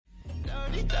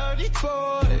Dirty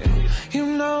boy, you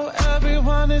know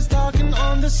everyone is talking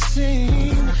on the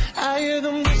scene. I hear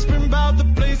them whispering about the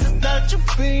places that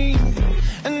you've been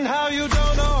and how you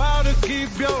don't know how to keep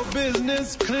your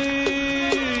business clean.